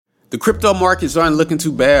The crypto markets aren't looking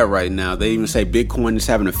too bad right now. They even say Bitcoin is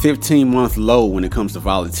having a 15-month low when it comes to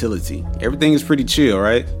volatility. Everything is pretty chill,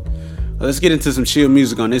 right? Well, let's get into some chill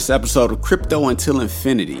music on this episode of Crypto Until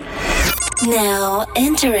Infinity. Now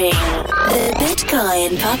entering the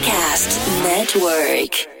Bitcoin Podcast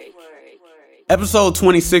Network. Episode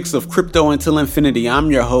 26 of Crypto Until Infinity.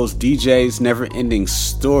 I'm your host, DJ's Never Ending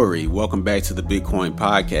Story. Welcome back to the Bitcoin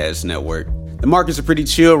Podcast Network. The markets are pretty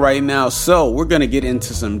chill right now, so we're going to get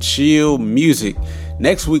into some chill music.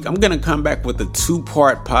 Next week, I'm going to come back with a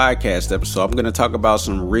 2-part podcast episode. I'm going to talk about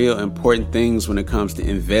some real important things when it comes to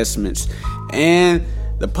investments and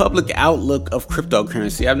the public outlook of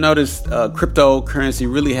cryptocurrency. I've noticed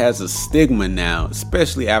cryptocurrency really has a stigma now,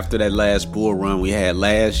 especially after that last bull run we had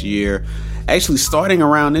last year. Actually, starting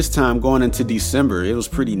around this time, going into December, it was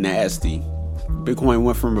pretty nasty. Bitcoin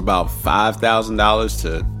went from about $5,000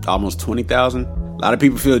 to almost $20,000. A lot of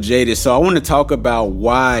people feel jaded. So I want to talk about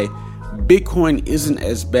why Bitcoin isn't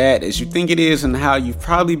as bad as you think it is and how you've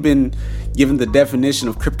probably been given the definition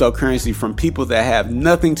of cryptocurrency from people that have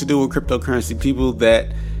nothing to do with cryptocurrency, people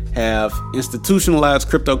that have institutionalized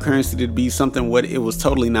cryptocurrency to be something what it was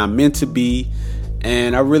totally not meant to be.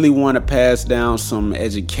 And I really want to pass down some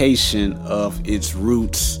education of its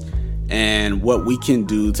roots and what we can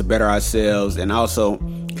do to better ourselves and also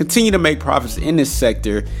continue to make profits in this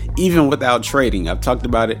sector, even without trading. I've talked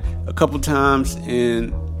about it a couple times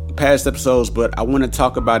in past episodes, but I want to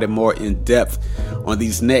talk about it more in depth on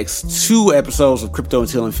these next 2 episodes of Crypto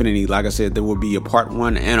Until Infinity. Like I said, there will be a part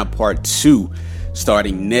 1 and a part 2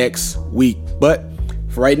 starting next week. But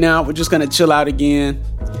for right now, we're just going to chill out again.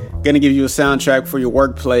 Going to give you a soundtrack for your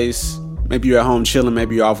workplace. Maybe you're at home chilling,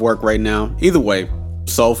 maybe you're off work right now. Either way,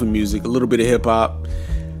 soulful music, a little bit of hip hop.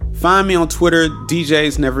 Find me on Twitter,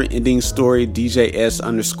 DJ's Never Ending Story,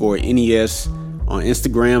 DJS_NES. On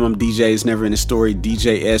Instagram, I'm DJ's Never Ending Story,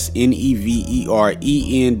 DJS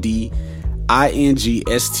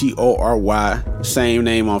NEVERENDINGSTORY. Same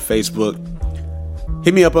name on Facebook.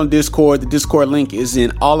 Hit me up on Discord. The Discord link is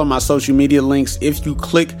in all of my social media links. If you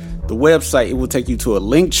click the website, it will take you to a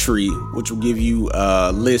link tree, which will give you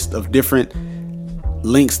a list of different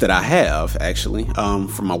links that I have actually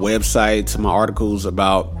from my website to my articles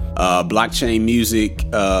about blockchain music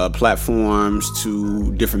platforms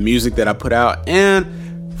to different music that I put out. And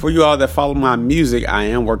for you all that follow my music, I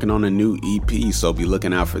am working on a new EP, so be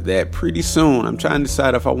looking out for that pretty soon. I'm trying to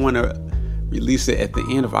decide if I want to release it at the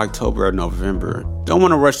end of October or November. Don't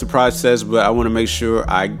want to rush the process, but I want to make sure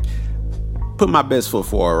I put my best foot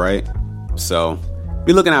forward, right? So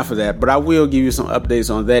be looking out for that, but I will give you some updates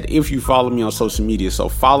on that if you follow me on social media. So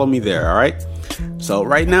follow me there, all right? So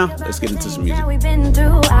right now, let's get into some music. We've been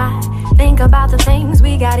through, I think about the things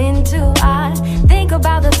we got into. I think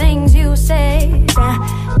about the things you said.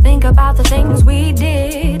 I think about the things we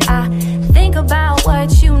did. I think about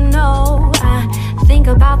what you know. I think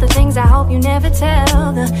about the things I hope you never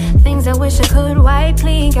tell. The things I wish I could wipe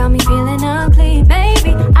clean. Got me feeling unclean.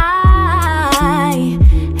 Maybe I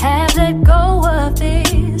have let go of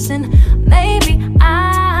this, and maybe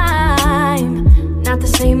I'm not the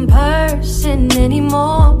same person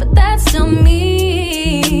anymore, but that's still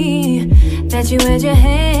me that you had your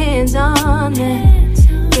hands on,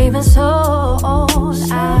 that gave us all.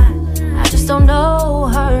 I just don't know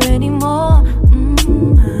her anymore.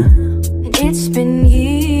 And it's been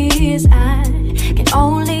years. I can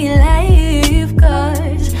only live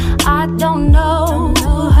 'cause I don't know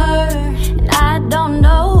her and I don't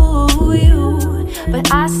know you,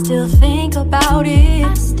 but I still think about it.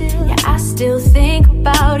 I still think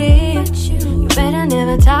about it. You better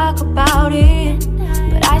never talk about it,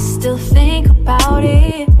 but I still think about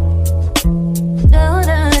it. No,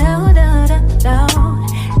 no, no, no, no, no,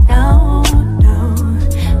 no, no,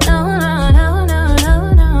 no, no, no, no,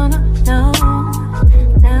 no,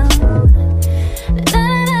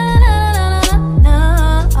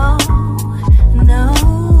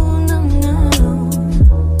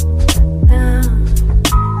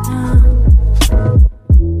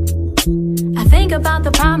 about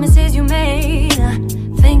the promises you made.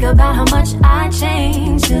 Think about how much I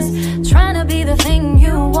changed, just trying to be the thing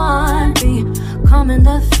you want, becoming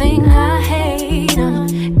the thing I hate.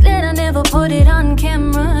 I'm glad I never put it on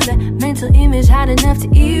camera. That mental image had enough to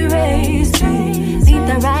erase me. Leave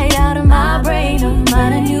that right out of my brain. I'm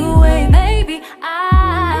on a new way. Maybe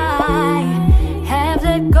I have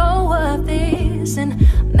let go of this, and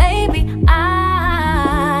maybe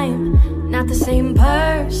I'm not the same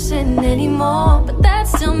person anymore, but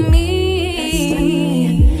that's still me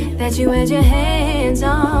that you had your hands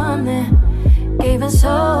on, that gave us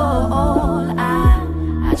all.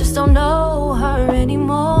 I just don't know her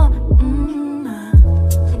anymore.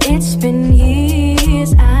 It's been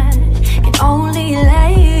years, I can only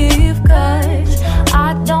leave, 'cause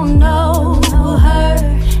I don't know her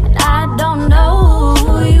and I don't know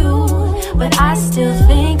you, but I still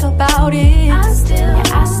think about it.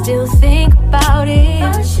 I still think about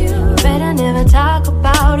it. You better never talk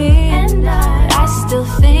about it. And I still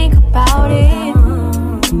think about it.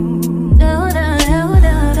 No, no, no,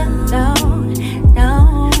 no, no,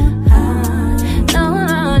 no, no, no,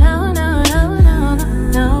 no, no,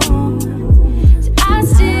 no. So I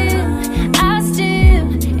still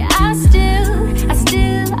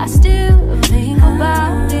think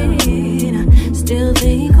about it. Still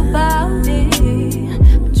think about it.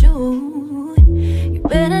 But you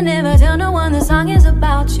better never tell no one the song is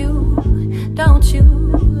about you, don't you?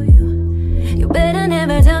 You better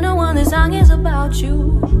never tell no one the song is about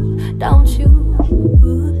you, don't you?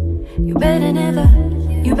 You better never,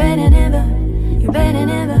 you better never, you better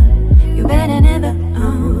never, you better never,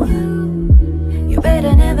 you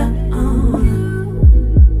better never,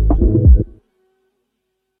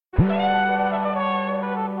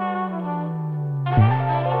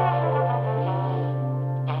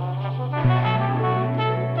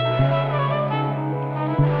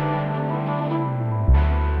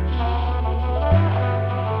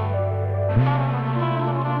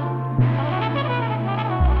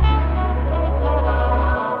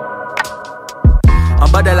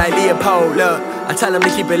 Butter like Leopold, look, I tell them to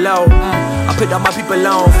keep it low. I put all my people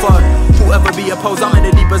on, fuck whoever be opposed. I'm in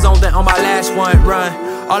the deeper zone than on my last one, run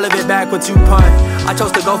all of it back with 2 punt. I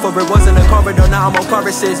chose to go for it, wasn't a corridor, now I'm on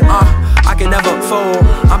choruses. I can never fool,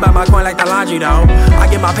 I'm at my coin like the laundry though. I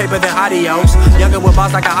get my paper then adios, younger with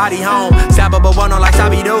boss like a Audi home. Sabba but one on like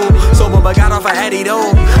Sabi do, sober but got off of Eddie do.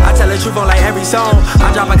 I tell the truth on like every song,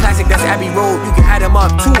 I drop a classic that's Abbey Road. You can add them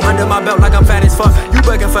up, 2 under my belt like I'm fat as fuck. You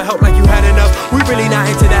begging for help like you had enough. We really not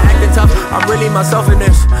into that acting tough, I'm really myself in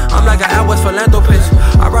this. I'm like an West philanthropist,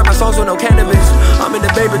 I write my songs with no cannabis. I'm in the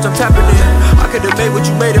Bay, bitch, I'm tapping in. I could've made what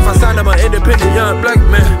you made if I signed up an independent young black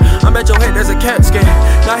man. I'm at your head, there's a cat scan.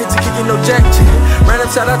 Not here to kick you no jack chin. Random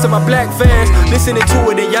shout out to my black fans, listening to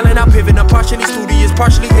it and yelling out pivot. I'm partially studious,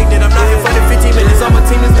 partially ignorant. I'm not here for the 15 minutes, all my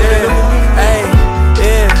team is there. Hey,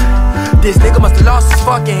 yeah. This nigga must have lost his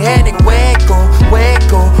fucking head. Nigga, where it go, where it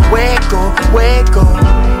go, where it go, where it go.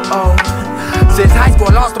 Oh, since high school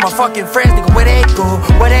I lost all my fucking friends. Nigga, where they go,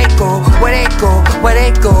 where they go, where they go, where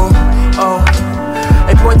they go. Oh,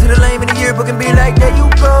 they point to the lane in the yearbook and be like, there you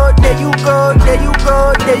go, there you go, there you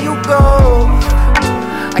go, there you go.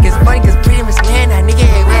 I guess funny cause pretty much man, that nigga,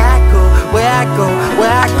 where I go, where I go,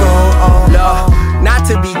 where I go. Oh, no. Not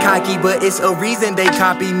to be cocky, but it's a reason they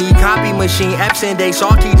copy me. Copy machine, absent, they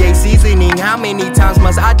salty, they seasoning. How many times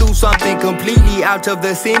must I do something completely out of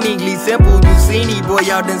the seemingly simple? You see me, boy,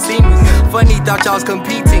 y'all done seen me. Funny, thought y'all's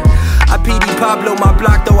competing. I PD Pablo my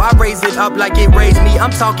block, though I raise it up like it raised me.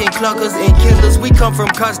 I'm talking clunkers and killers, we come from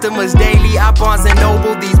customers daily. I Barnes and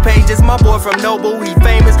Noble these pages, my boy from Noble, he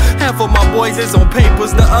famous. Half of my boys is on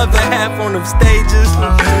papers, the other half on them stages.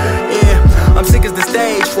 Yeah, I'm sick as the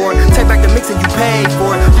stage for it. Take back the mix and you paid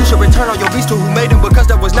for it. You should return all your beats to who made them,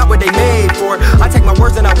 because that was not what they made for. I take my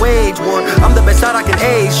words and I wage war. I'm the best out I can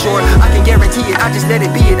age short. I can guarantee it, I just let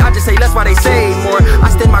it be it. I just say less why they say more.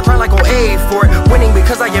 I stand my ground like on A for it. Winning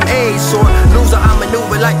because I am A sore. Loser, I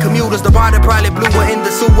maneuver like commuters. The rider probably blew her in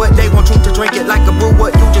the sewer. They want you to drink it like a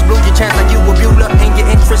brewer. You just blew your chance like you were Bueller. And your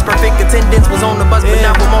interest, perfect attendance was on the bus, but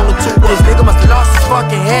now I'm on the tour. This nigga must have lost his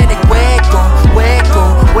fucking head. Nigga, where it go, where it go,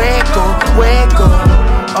 where it go, where it go.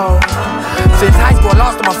 Oh, since high school I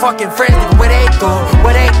lost all my fucking friends. Nigga, where they go,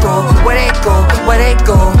 where they go, where they go, where they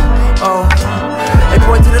go. Oh, they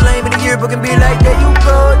point to the lane in the yearbook and be like, there you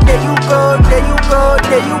go, there you go, there you go,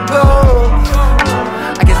 there you go.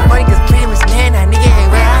 I guess funny cause pretty much man, that nigga ain't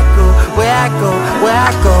where I go, where I go, where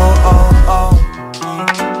I go. Oh, oh.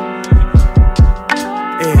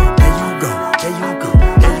 Yeah, there you go, there you go,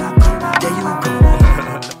 there you go, there you go.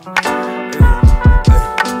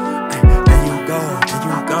 There you go, there you go, there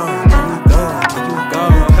you go, there you go.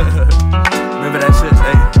 Remember that shit?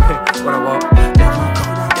 Hey, when I walk. There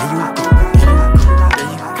you go, there you go, there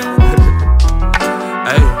you go, there you go.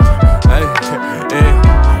 Hey, hey, hey.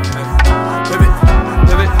 Pivot,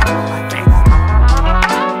 pivot.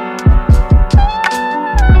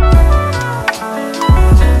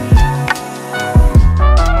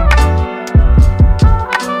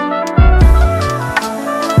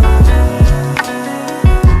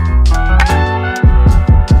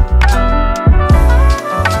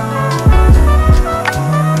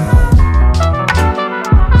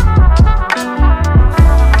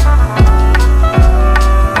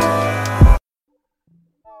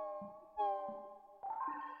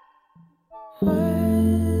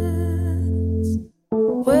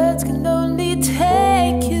 words can only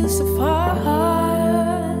take you so far.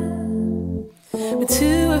 We're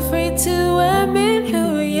too afraid to admit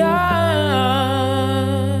who we are.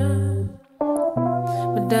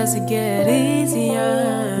 But does it get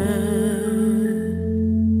easier?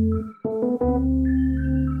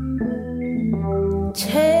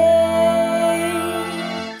 Change,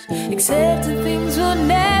 accepting things will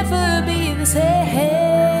never be the same.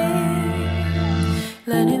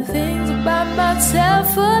 Learning things about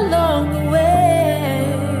myself along the way.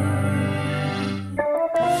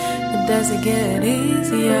 But does it get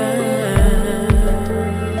easier?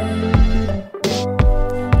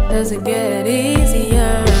 Does it get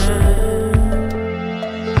easier?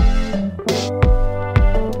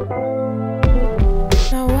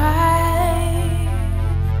 Now I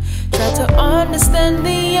try to understand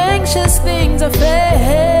the anxious things I feel,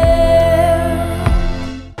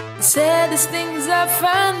 the saddest things I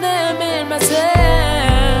find them in myself.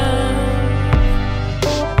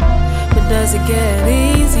 But does it get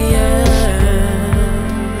easier?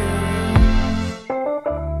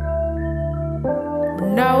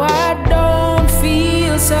 Now I don't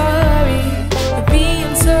feel sorry for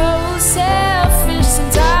being so selfish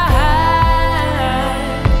sometimes.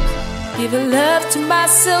 Giving love to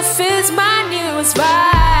myself is my newest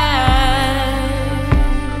vibe.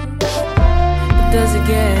 But does it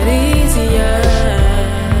get easier?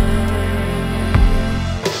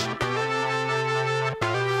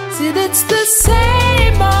 See, it's the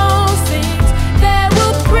same old things that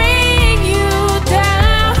will bring you down.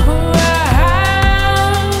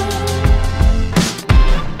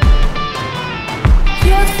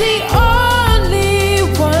 You're the only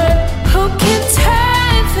one who can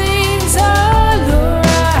turn things all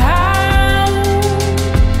around.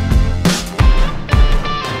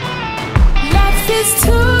 Life is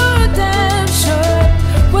too damn short.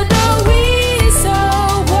 What are we so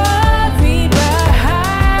worried about?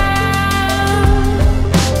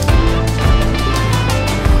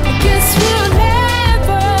 I guess we'll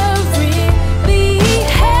never really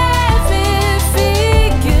have it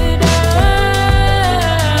figured out.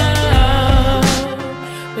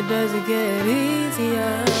 But does it get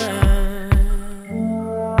easier?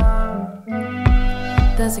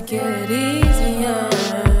 Does it get easier?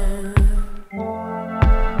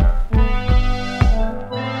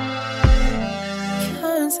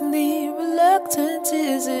 Constantly reluctant,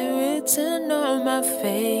 is it written on my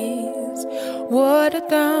face? Water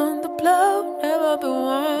down the blow, never been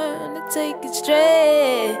one to take it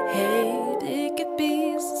straight. It could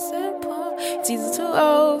be so simple, it's easy to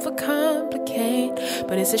overcomplicate,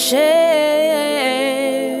 but it's a shame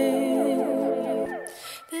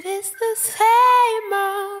that it's the same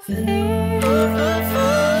old thing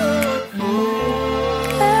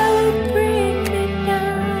that would bring me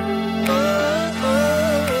down.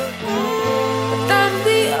 But I'm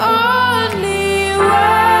the only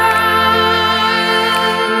one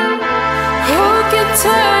who can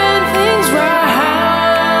turn things round.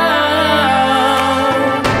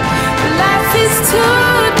 Life is too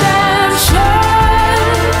damn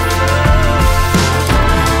short.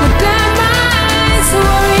 What am I so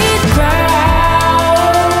worried about?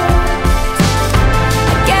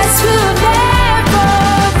 I guess we'll never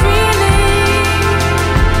really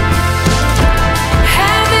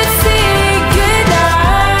have it figured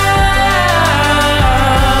out.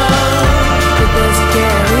 But does it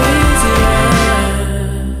get easier?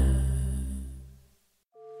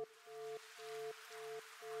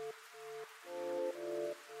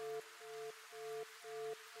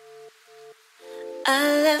 I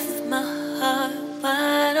left my heart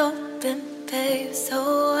wide open, babe, so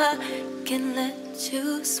I can let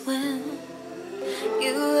you swim.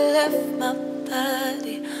 You left my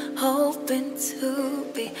body hoping to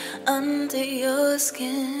be under your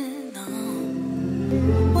skin.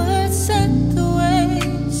 Words set the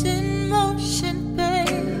waves in motion,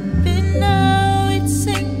 baby. Now it's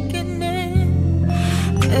sinking in,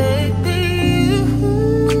 baby.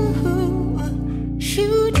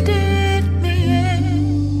 You did me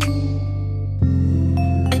in,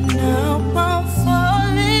 and now I'm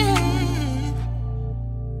falling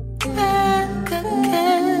back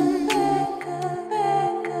again.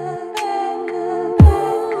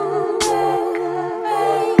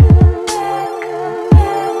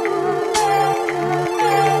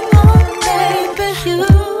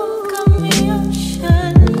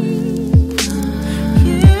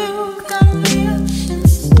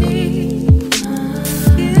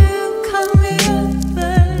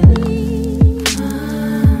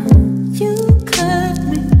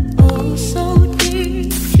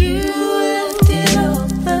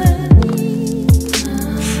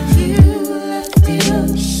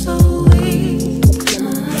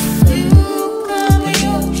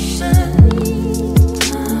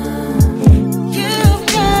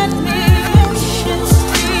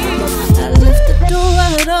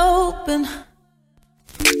 open. I've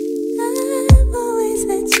always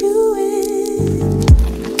let you in,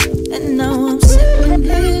 and now I'm sitting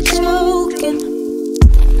here choking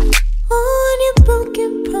on your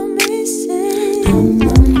broken promises.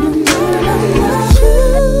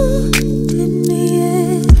 You did me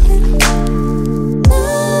in.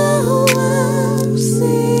 Now I'm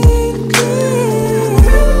sinking.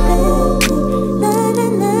 Na na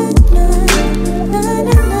na na na na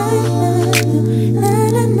na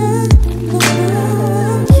na na.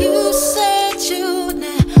 You said you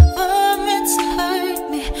never meant to hurt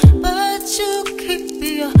me, but you keep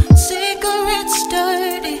your cigarettes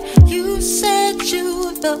dirty. You said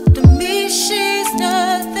you loved me, she's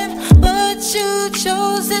nothing, but you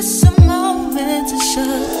chose this moment to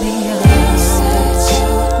shut me up. You said you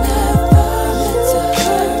never meant to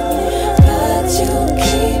hurt me, but you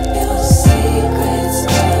keep your secrets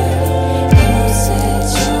dirty. You said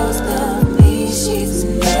you loved me, she's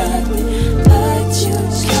nothing, but you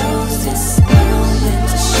chose this moment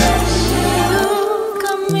to shut me up. You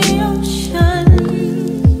got me ocean.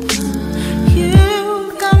 You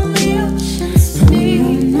got me ocean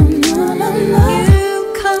speed.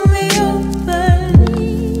 You cut me open.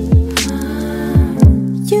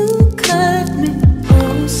 You cut me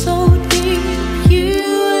oh so deep. You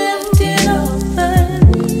left it open.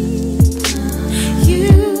 You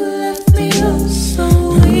left me oh so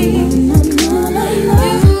weak.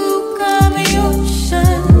 You got me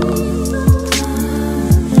ocean.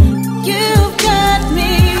 You got me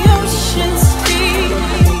ocean speed.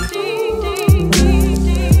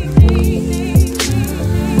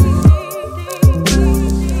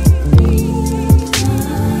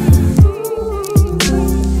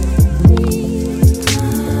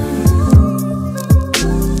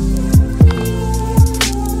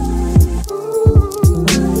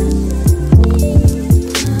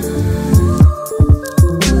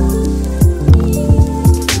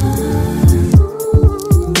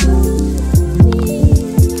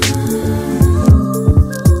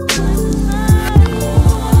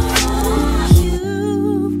 You've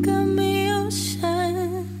got me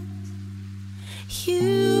ocean.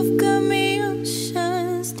 You've got me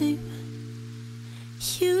oceans deep.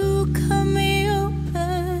 You cut me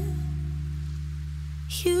open.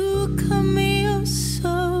 You cut me oh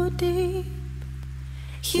so deep.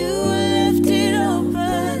 You left it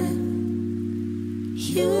open.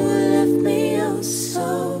 You left me oh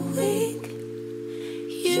so weak.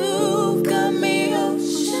 You've got me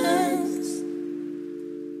oceans.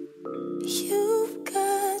 You've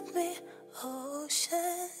got me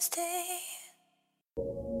oceans deep.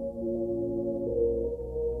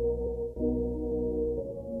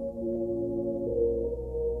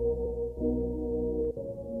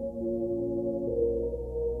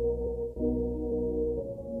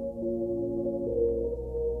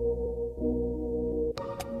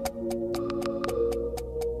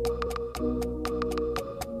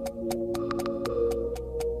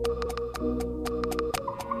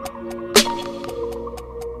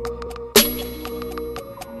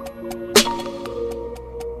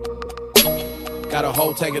 Got a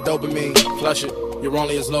whole tank of dopamine, flush it. You're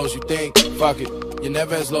only as low as you think. Fuck it, you're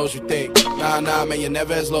never as low as you think. Nah, man, you're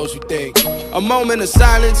never as low as you think. A moment of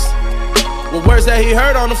silence, with words that he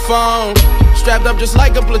heard on the phone. Strapped up just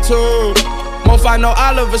like a platoon. Won't find no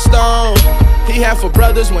Oliver Stone. He had 4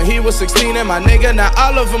 brothers when he was 16, and my nigga, now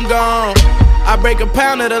all of them gone. I break a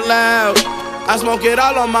pound of the loud, I smoke it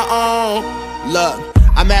all on my own. Look,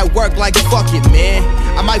 I'm at work like fuck it, man.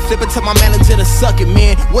 I might flip it to my manager to suck it,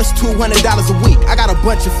 man. What's $200 a week? I got a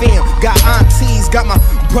bunch of fam. Got aunties, got my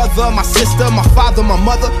brother, my sister, my father, my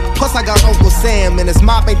mother. Plus I got Uncle Sam, and his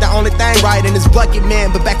mop ain't the only thing right in his bucket,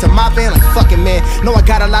 man. But back to my van, like fucking, man. Know I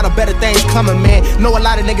got a lot of better things coming, man. Know a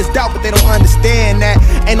lot of niggas doubt, but they don't understand that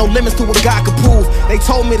ain't no limits to what God could prove. They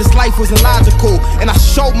told me this life was illogical, and I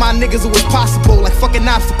showed my niggas it was possible, like fucking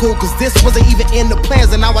obstacle. Cause this wasn't even in the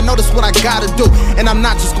plans, and now I know this what I gotta do. And I'm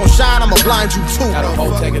not just gonna shine, I'ma blind you too. Got a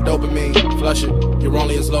whole tank of dopamine, flush it. You're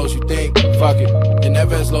only as low as you think. Fuck it, you're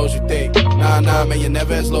never as low as you think. Nah, man, you're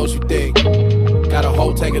never as low as you think. Got a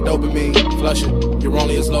whole tank of dopamine, flush it. You're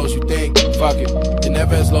only as low as you think. Fuck it, you're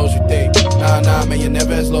never as low as you think. Nah, man, you're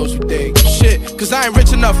never as low as you think. Shit, cause I ain't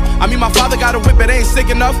rich enough. I mean, my father got a whip, but ain't sick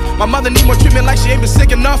enough. My mother need more treatment like she ain't been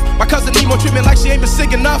sick enough. My cousin need more treatment like she ain't been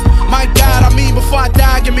sick enough. My God, I mean, before I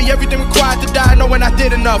die, give me everything required to die, knowing I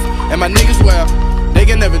did enough. And my niggas, well, they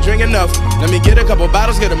Nigga never drink enough. Let me get a couple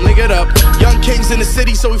bottles, get them linked up. Young kings in the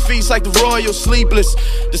city, so we feast like the royal. Sleepless,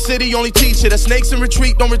 the city only teach you that snakes in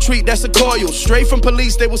retreat, don't retreat, that's a coil. Straight from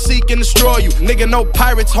police, they will seek and destroy you. Nigga, no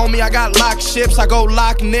pirates, homie, I got locked ships. I go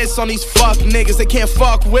Loch Ness on these fuck niggas. They can't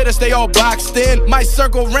fuck with us, they all boxed in. Might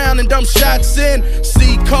circle round and dump shots in.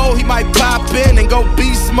 See Cole, he might pop in and go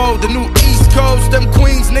beast mode. The new East Coast, them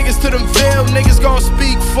Queens niggas to them Ville niggas gon'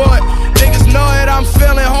 speak for it. Niggas know it, I'm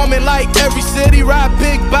feeling homie like every city. Ride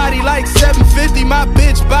big body like 750, my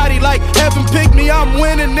bitch body like heaven picked me. I'm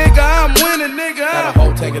winning, nigga, I'm winning, nigga. Got a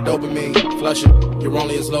whole tank of dopamine, flush it. You're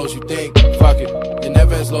only as low as you think, fuck it. You're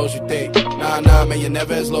never as low as you think. Nah, man, you're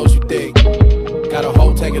never as low as you think. Got a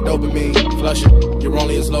whole tank of dopamine, flush it. You're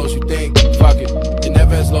only as low as you think, fuck it. You're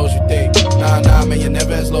never as low as you think. Nah, man, you're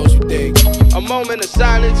never as low as you think. A moment of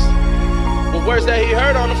silence, with words that he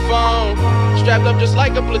heard on the phone. Strapped up just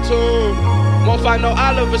like a platoon, won't find no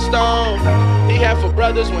Oliver Stone. He had 4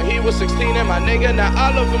 brothers when he was 16, and my nigga, now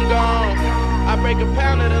all of them gone. I break a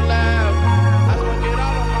pound of the loud, I smoke it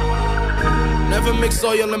all on my own. Never mix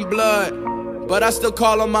oil and blood, but I still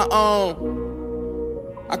call on my own.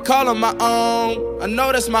 I call on my own, I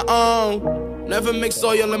know that's my own. Never mix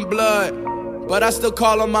oil and blood, but I still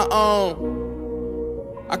call on my own.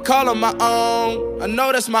 I call on my own, I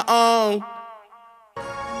know that's my own.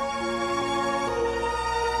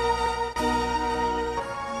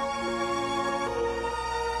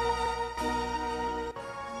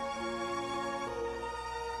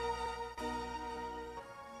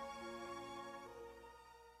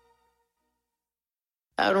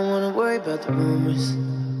 I don't wanna worry about the rumors.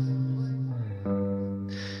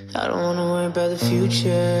 I don't wanna worry about the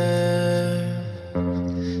future.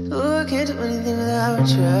 Ooh, I can't do anything without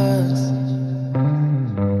trust.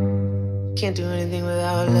 Can't do anything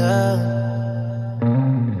without love.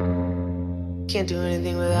 Can't do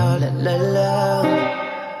anything without love.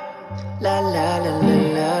 La la la la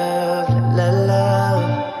love, la love,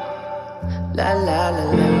 la la la la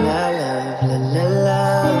la love, la la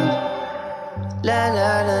love. La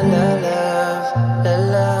la la la love, la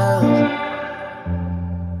love.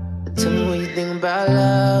 Tell me what you think about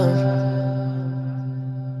love.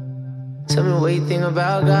 Tell me what you think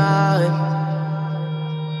about God.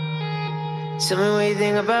 Tell me what you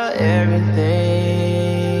think about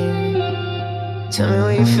everything. Tell me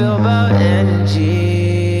what you feel about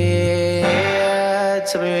energy.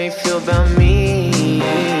 Tell me what you feel about me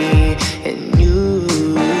and you.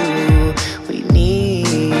 We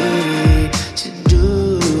need to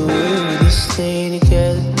do this thing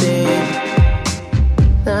together, baby.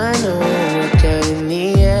 I know we'll work out in the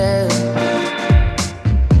end.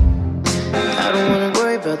 I don't wanna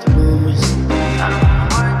worry about the rumors.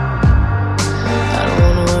 I don't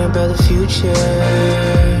wanna worry about the future.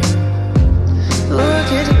 Ooh, I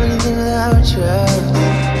can't do anything without trust.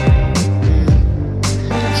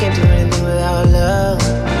 Can't do anything without love.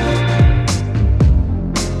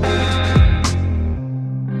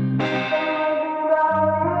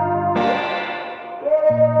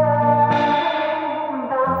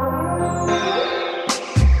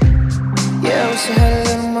 Yeah, I wish I had a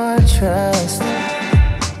little more trust.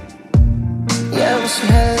 Yeah, I wish I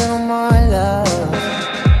had a little more love.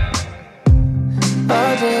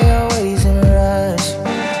 All day, always in a rush.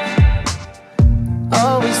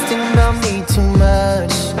 Always thinking about me too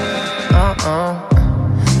much.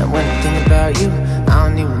 And when I think about you, I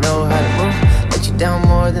don't even know how to move. Let you down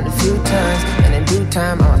more than a few times. And in due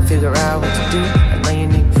time, I'll figure out what to do. I know you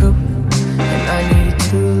need proof, and I need it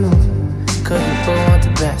too. Cause we both want the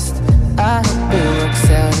best. I hope it works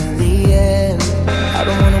out in the end. I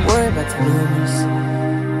don't wanna worry about the rumors.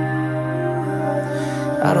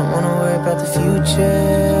 I don't wanna worry about the future.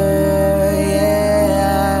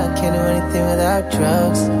 Yeah, I can't do anything without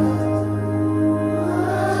drugs.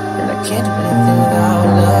 And I can't do anything without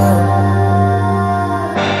love.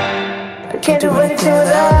 I can't do anything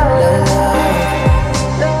without love.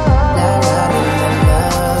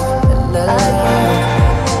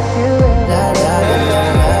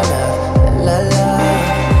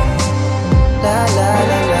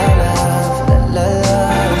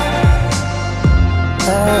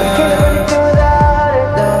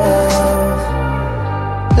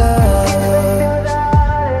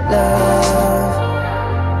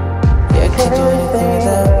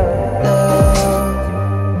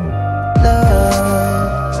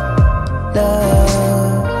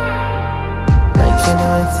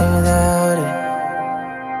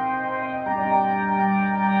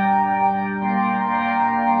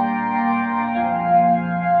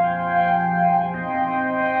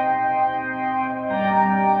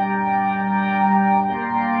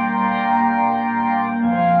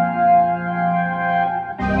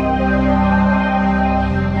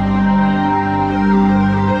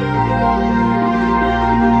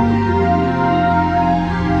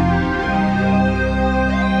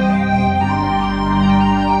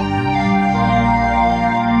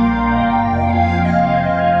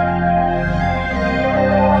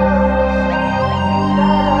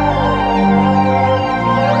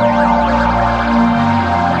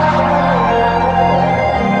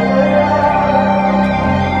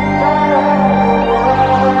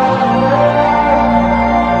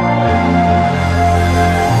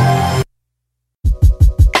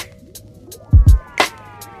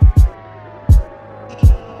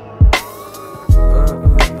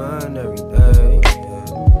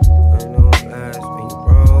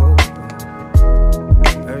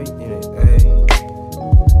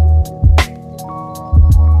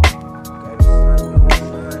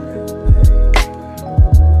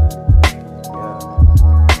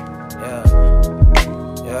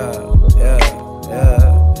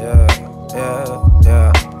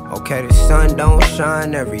 Okay, the sun don't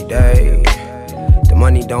shine every day. The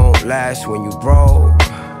money don't last when you broke.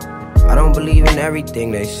 I don't believe in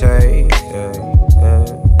everything they say.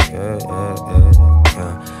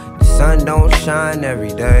 The sun don't shine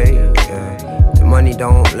every day. The money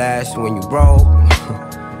don't last when you broke.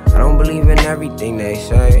 I don't believe in everything they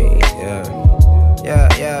say.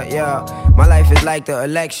 Yeah. My life is like the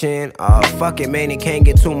election. Fuck it, man, it can't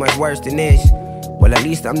get too much worse than this. Well, at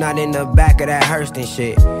least I'm not in the back of that hearse and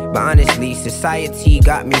shit. But honestly, society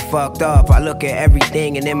got me fucked up. I look at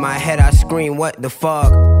everything and in my head I scream, what the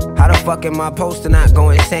fuck? How the fuck am I supposed to not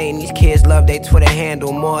go insane? These kids love their Twitter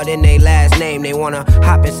handle more than their last name. They wanna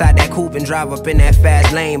hop inside that coupe and drive up in that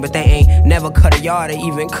fast lane, but they ain't never cut a yard or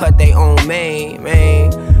even cut their own main,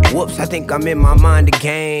 man. Whoops, I think I'm in my mind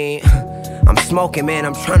again. I'm smoking, man,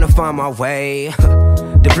 I'm trying to find my way.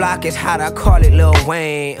 The block is hot, I call it Lil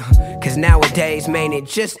Wayne. Cause nowadays, man, it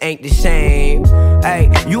just ain't the same. Hey,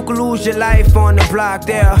 you can lose your life on the block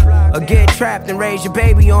there, or get trapped and raise your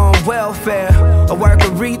baby on welfare, or work a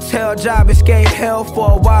retail job, escape hell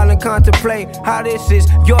for a while and contemplate how this is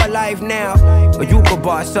your life now. Or you could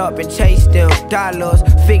boss up and chase them dollars,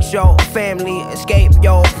 fix your family, escape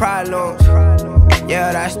your problems.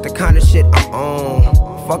 Yeah, that's the kind of shit I'm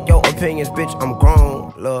on. Fuck your opinions, bitch, I'm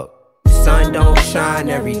grown. Look, the sun don't shine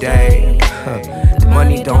every day. The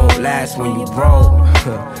money don't last when you broke.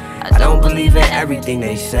 I don't believe in everything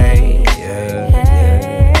they say.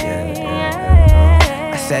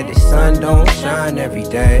 I said the sun don't shine every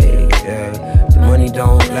day. The money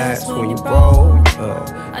don't last when you broke.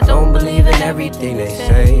 I don't believe in everything they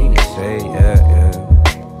say.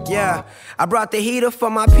 Yeah, I brought the heater for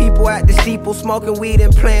my people at the steeple, smoking weed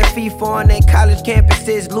and playing FIFA on their college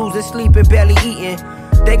campuses, losing sleep and barely eating.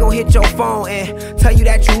 They gon' hit your phone and tell you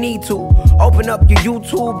that you need to open up your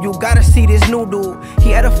YouTube, you gotta see this new dude.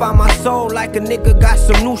 He edify my soul like a nigga got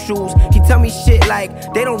some new shoes. He tell me shit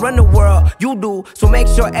like, they don't run the world, you do. So make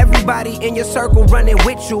sure everybody in your circle running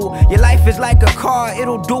with you. Your life is like a car,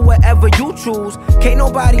 it'll do whatever you choose. Can't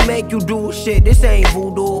nobody make you do shit, this ain't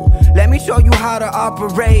voodoo. Let me show you how to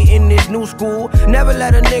operate in this new school. Never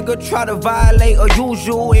let a nigga try to violate or use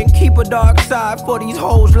you, and keep a dark side for these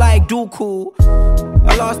hoes like Dooku.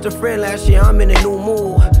 I lost a friend last year, I'm in a new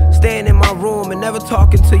mood. Staying in my room and never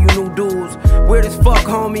talking to you new dudes. Weird as fuck,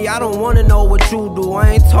 homie, I don't wanna know what you do.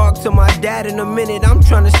 I ain't talked to my dad in a minute, I'm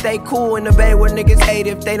tryna stay cool in the bay where niggas hate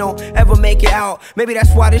if they don't ever make it out. Maybe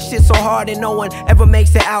that's why this shit so hard and no one ever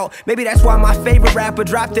makes it out. Maybe that's why my favorite rapper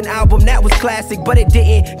dropped an album that was classic, but it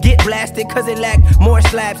didn't get blasted cause it lacked more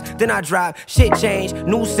slaps than I dropped. Shit changed,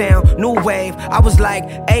 new sound, new wave. I was like,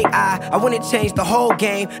 AI, I wanna change the whole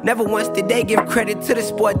game. Never once did they give credit to the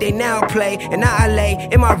sport they now play. And now I lay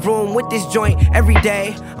in my room with this joint every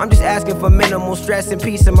day. I'm just asking for minimal stress and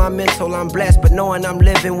peace in my mental. I'm blessed, but knowing I'm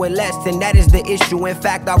living with less, and that is the issue. In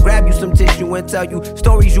fact, I'll grab you some tissue and tell you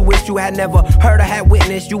stories you wish you had never heard or had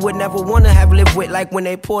witnessed. You would never wanna have lived with, like when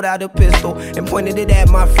they pulled out a pistol and pointed it at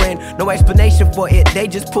my friend. No explanation for it, they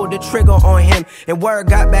just pulled the trigger on him. And word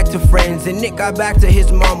got back to friends, and Nick got back to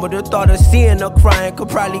his mama. The thought of seeing her crying could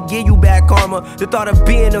probably give you back karma. The thought of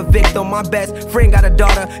being a victim, my best friend got a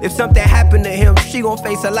daughter. If something happened to him, she gon'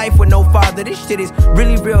 face a life with no father. This shit is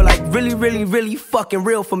really real, like really fucking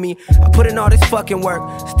real for me. I put in all this fucking work,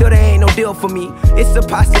 still there ain't no deal for me. It's a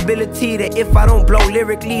possibility that if I don't blow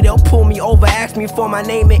lyrically, they'll pull me over, ask me for my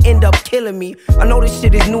name and end up killing me. I know this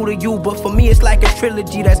shit is new to you, but for me it's like a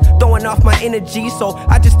trilogy that's throwing off my energy. So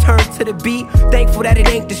I just turn to the beat, thankful that it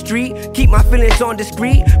ain't the street. Keep my feelings on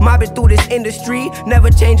discreet, mobbing through this industry, never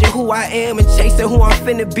changing who I am and chasing who I'm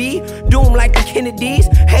finna be. Doomed like the Kennedys,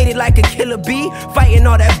 hated like a killer bee, fighting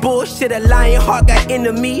all that bullshit. A lion heart got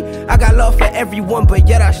into me. I got love for everyone, but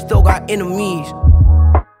yet I still got enemies.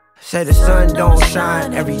 Say the sun don't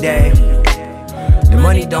shine every day. The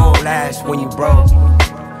money don't last when you broke.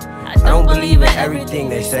 I don't believe in everything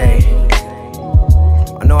they say.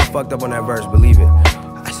 I know I fucked up on that verse, believe it.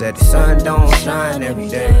 I said the sun don't shine every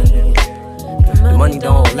day. The money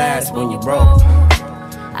don't last when you broke.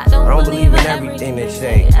 I don't believe in everything they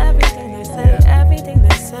say. Everything they say, everything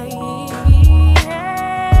they say.